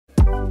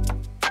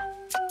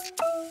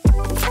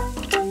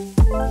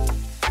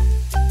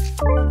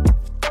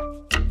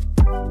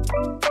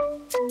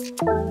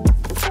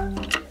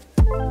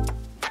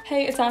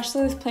Hey, it's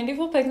Ashley with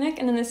Plentiful Picnic,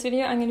 and in this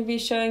video I'm going to be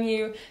showing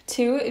you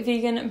 2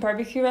 vegan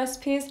barbecue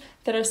recipes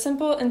that are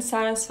simple and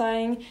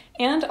satisfying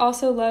and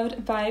also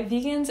loved by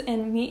vegans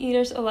and meat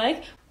eaters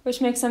alike,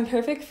 which makes them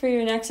perfect for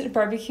your next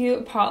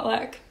barbecue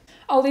potluck.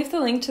 I'll leave the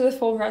link to the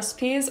full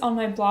recipes on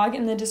my blog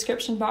in the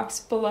description box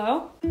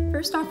below.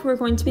 First off, we're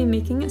going to be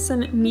making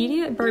some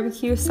meaty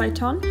barbecue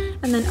seitan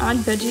and then add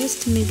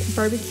veggies to make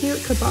barbecue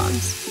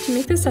kebabs. To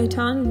make the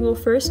seitan, we will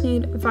first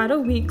need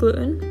vital wheat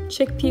gluten,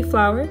 chickpea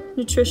flour,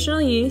 nutritional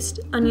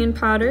yeast, onion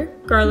powder,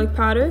 garlic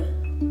powder,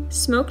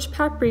 smoked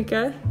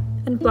paprika,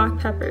 and black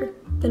pepper.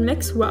 Then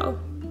mix well.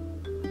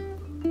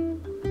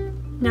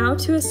 Now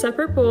to a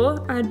separate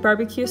bowl, add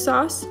barbecue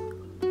sauce,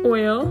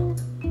 oil,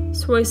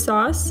 soy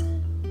sauce,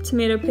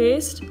 tomato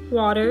paste,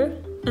 water,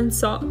 and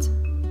salt,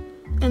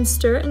 and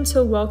stir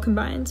until well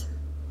combined.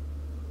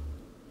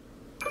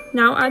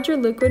 Now add your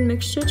liquid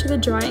mixture to the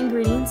dry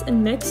ingredients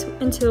and mix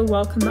until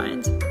well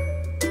combined.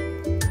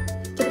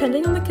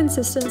 Depending on the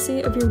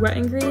consistency of your wet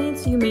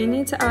ingredients, you may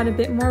need to add a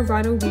bit more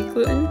vital wheat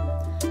gluten.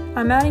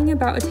 I'm adding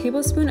about a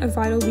tablespoon of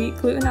vital wheat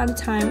gluten at a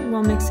time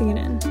while mixing it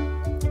in.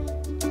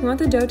 You want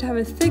the dough to have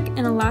a thick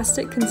and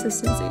elastic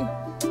consistency.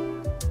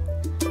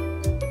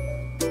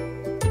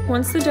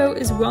 Once the dough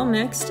is well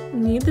mixed,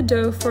 knead the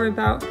dough for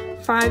about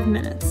 5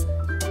 minutes.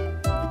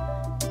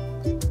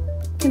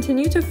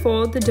 Continue to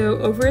fold the dough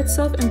over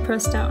itself and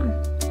press down.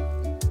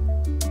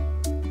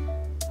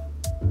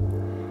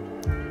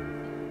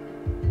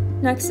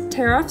 Next,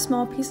 tear off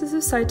small pieces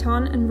of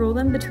seitan and roll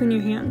them between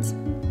your hands.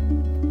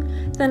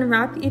 Then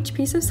wrap each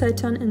piece of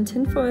seitan in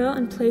tin foil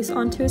and place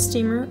onto a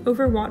steamer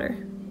over water.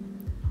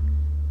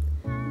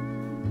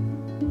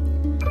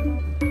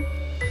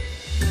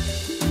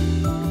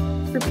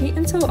 Repeat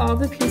until all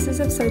the pieces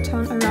of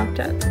seitan are wrapped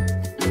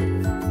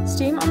up.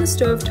 Steam on the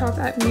stovetop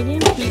at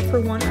medium heat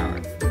for 1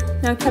 hour.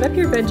 Now cut up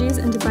your veggies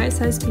into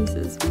bite-sized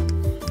pieces.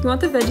 You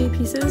want the veggie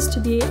pieces to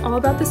be all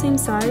about the same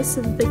size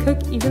so that they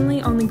cook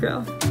evenly on the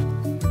grill.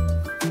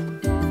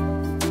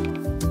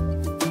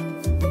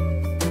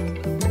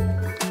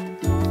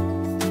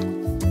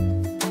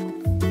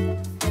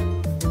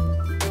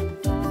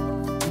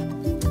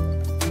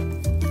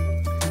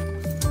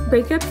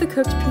 Break up the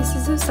cooked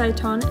pieces of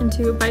seitan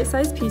into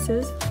bite-sized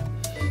pieces.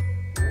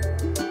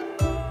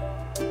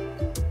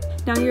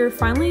 Now you're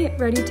finally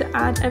ready to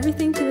add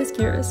everything to the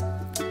skewers.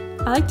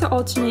 I like to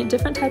alternate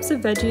different types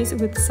of veggies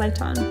with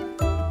seitan.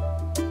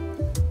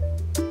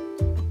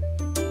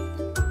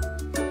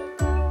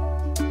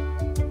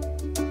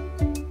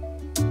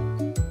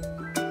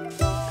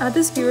 Add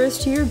the skewers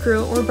to your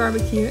grill or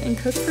barbecue and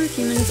cook for a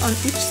few minutes on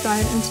each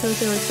side until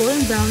they are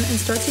golden brown and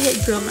start to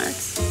get grill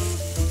marks.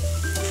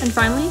 And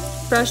finally,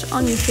 brush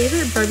on your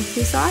favorite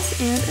barbecue sauce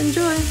and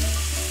enjoy!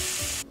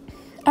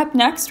 Up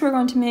next, we're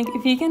going to make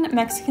vegan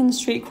Mexican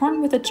street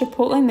corn with a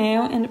chipotle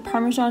mayo and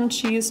Parmesan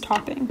cheese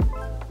topping.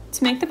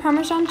 To make the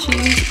Parmesan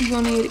cheese, you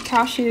will need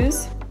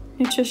cashews,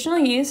 nutritional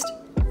yeast,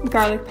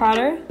 garlic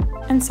powder,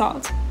 and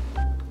salt.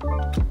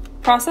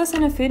 Process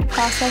in a food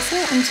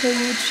processor until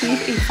you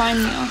achieve a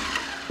fine meal.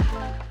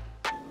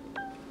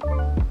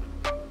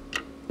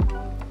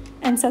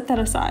 And set that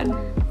aside.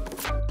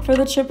 For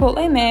the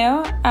chipotle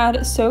mayo,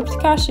 add soaked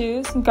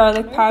cashews,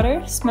 garlic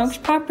powder,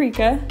 smoked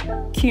paprika,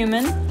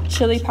 cumin,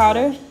 chili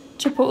powder,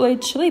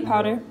 chipotle chili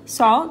powder,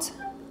 salt,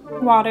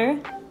 water,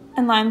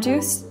 and lime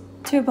juice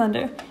to a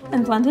blender,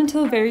 and blend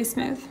until very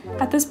smooth.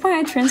 At this point,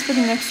 I transferred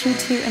the mixture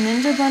to a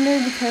Ninja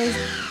blender because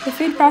the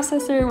food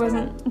processor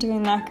wasn't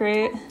doing that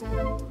great.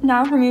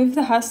 Now remove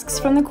the husks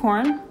from the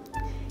corn.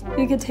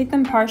 You could take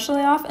them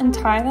partially off and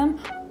tie them,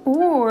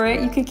 or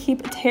you could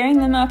keep tearing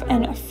them up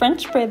and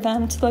French braid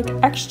them to look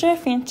extra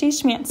fancy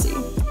schmancy.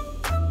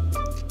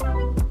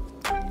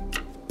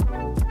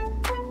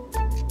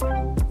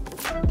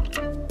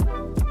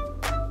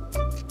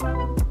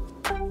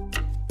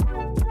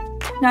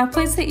 Now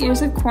place the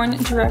ears of corn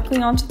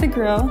directly onto the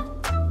grill.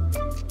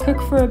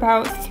 Cook for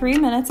about 3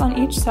 minutes on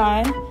each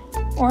side,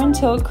 or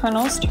until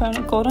kernels turn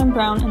golden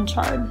brown and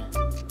charred.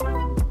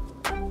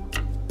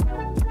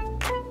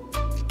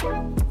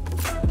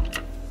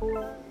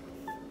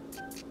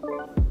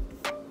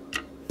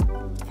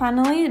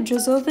 Finally,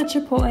 drizzle the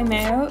chipotle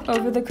mayo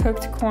over the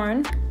cooked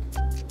corn.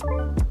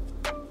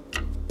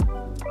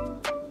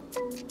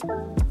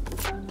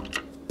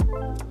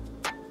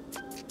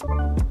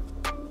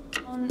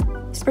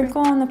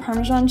 Sprinkle on the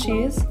Parmesan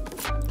cheese,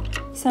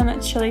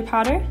 some chili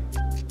powder,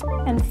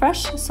 and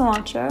fresh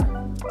cilantro,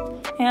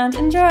 and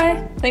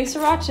enjoy! Thanks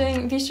for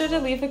watching! Be sure to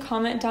leave a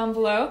comment down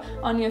below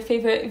on your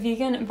favorite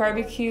vegan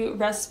barbecue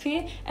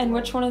recipe and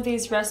which one of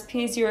these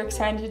recipes you're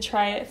excited to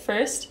try it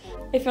first.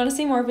 If you want to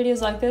see more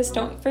videos like this,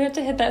 don't forget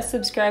to hit that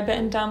subscribe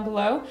button down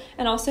below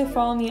and also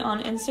follow me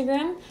on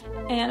Instagram,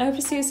 and I hope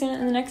to see you soon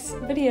in the next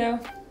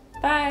video.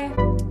 Bye!